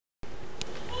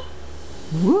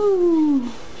Woo!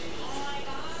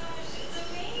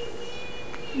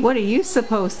 What are you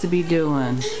supposed to be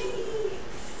doing?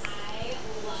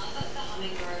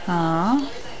 Huh?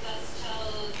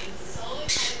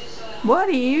 What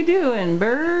are you doing,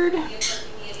 bird?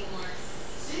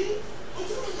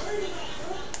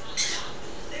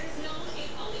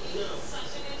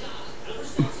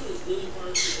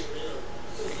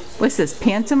 What's this,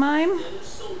 pantomime?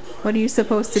 What are you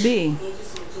supposed to be?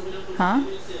 Huh?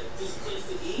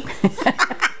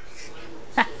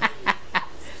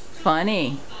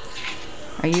 Funny.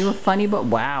 Are you a funny boy?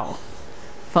 Wow.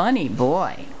 Funny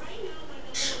boy.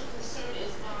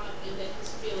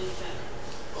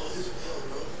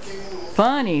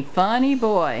 Funny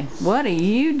boy. What are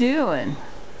you doing?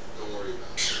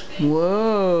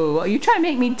 Whoa. Are you trying to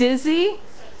make me dizzy?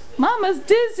 Mama's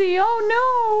dizzy.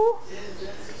 Oh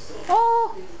no.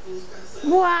 Oh.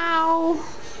 Wow.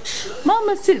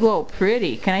 Mama's dizzy. Whoa,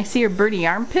 pretty. Can I see your birdie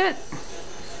armpit?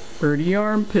 Birdie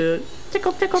armpit.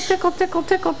 Tickle, tickle, tickle, tickle,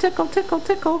 tickle, tickle, tickle,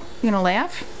 tickle. You gonna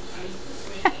laugh?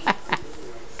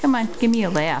 Come on, give me a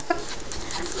laugh.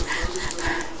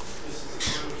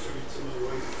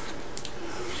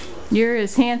 You're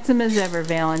as handsome as ever,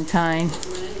 Valentine.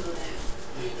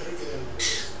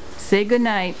 Say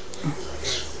goodnight.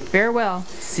 Farewell.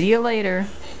 See you later.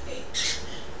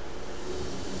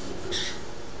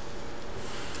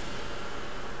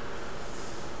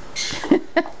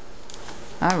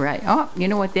 All right. Oh, you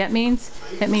know what that means?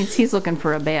 That means he's looking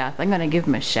for a bath. I'm going to give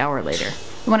him a shower later.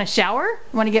 You want a shower?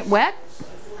 You want to get wet?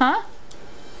 Huh?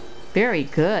 Very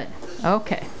good.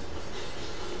 Okay.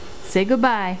 Say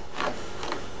goodbye.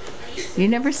 You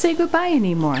never say goodbye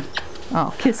anymore.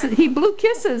 Oh, kisses. He blew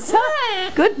kisses.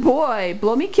 Huh? Good boy.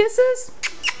 Blow me kisses?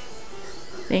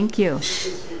 Thank you.